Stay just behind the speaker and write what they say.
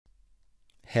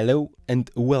Hello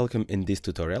and welcome in this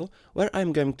tutorial where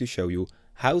I'm going to show you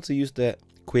how to use the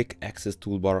quick access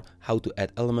toolbar, how to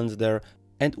add elements there,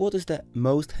 and what is the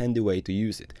most handy way to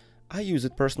use it. I use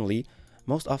it personally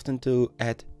most often to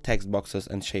add text boxes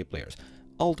and shape layers.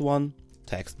 Alt 1,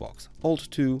 text box, Alt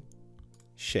 2,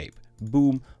 shape,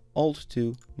 boom, Alt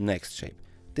 2, next shape.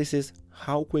 This is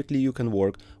how quickly you can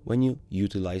work when you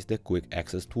utilize the quick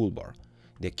access toolbar.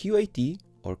 The QAT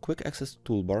or quick access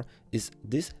toolbar is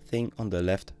this thing on the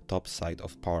left top side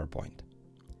of PowerPoint.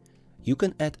 You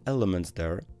can add elements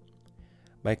there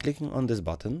by clicking on this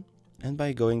button and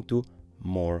by going to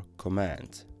more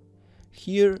commands.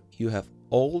 Here you have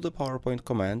all the PowerPoint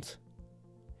commands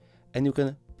and you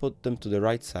can put them to the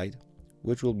right side,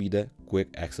 which will be the quick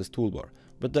access toolbar.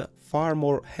 But the far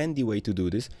more handy way to do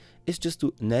this is just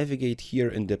to navigate here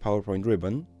in the PowerPoint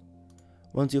ribbon.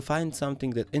 Once you find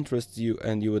something that interests you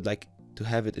and you would like to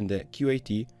have it in the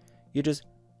QAT, you just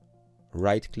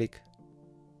right click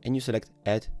and you select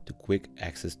add to quick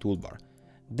access toolbar.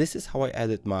 This is how I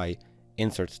added my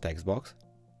insert text box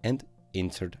and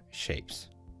insert shapes.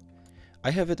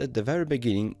 I have it at the very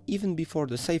beginning, even before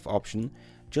the save option,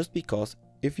 just because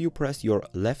if you press your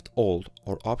left Alt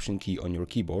or Option key on your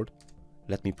keyboard,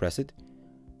 let me press it,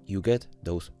 you get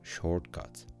those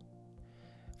shortcuts.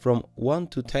 From 1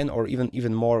 to 10 or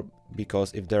even more,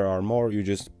 because if there are more you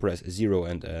just press 0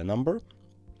 and a number.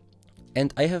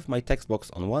 And I have my text box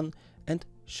on 1 and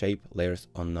shape layers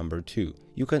on number 2.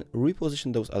 You can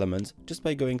reposition those elements just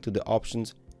by going to the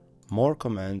options, more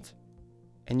commands,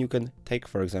 and you can take,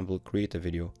 for example, create a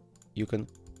video. You can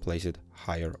place it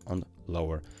higher or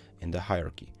lower in the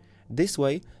hierarchy. This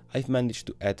way I've managed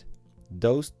to add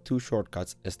those two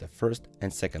shortcuts as the first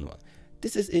and second one.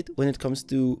 This is it when it comes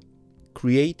to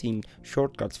creating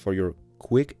shortcuts for your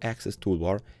quick access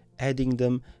toolbar, adding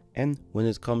them, and when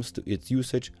it comes to its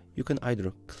usage, you can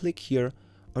either click here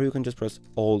or you can just press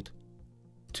Alt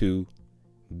 2,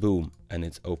 boom, and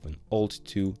it's open. Alt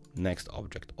 2, next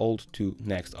object, Alt 2,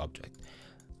 next object,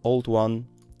 Alt 1,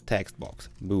 text box,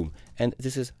 boom. And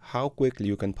this is how quickly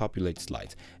you can populate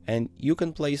slides, and you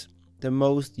can place the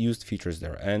most used features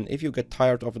there. And if you get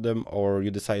tired of them or you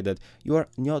decide that you are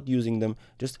not using them,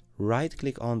 just right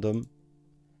click on them,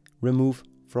 remove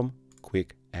from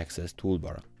quick access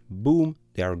toolbar. Boom,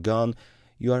 they are gone.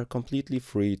 You are completely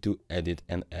free to edit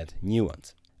and add new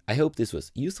ones. I hope this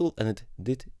was useful and it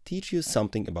did teach you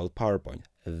something about PowerPoint.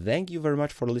 Thank you very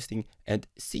much for listening and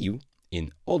see you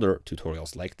in other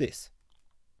tutorials like this.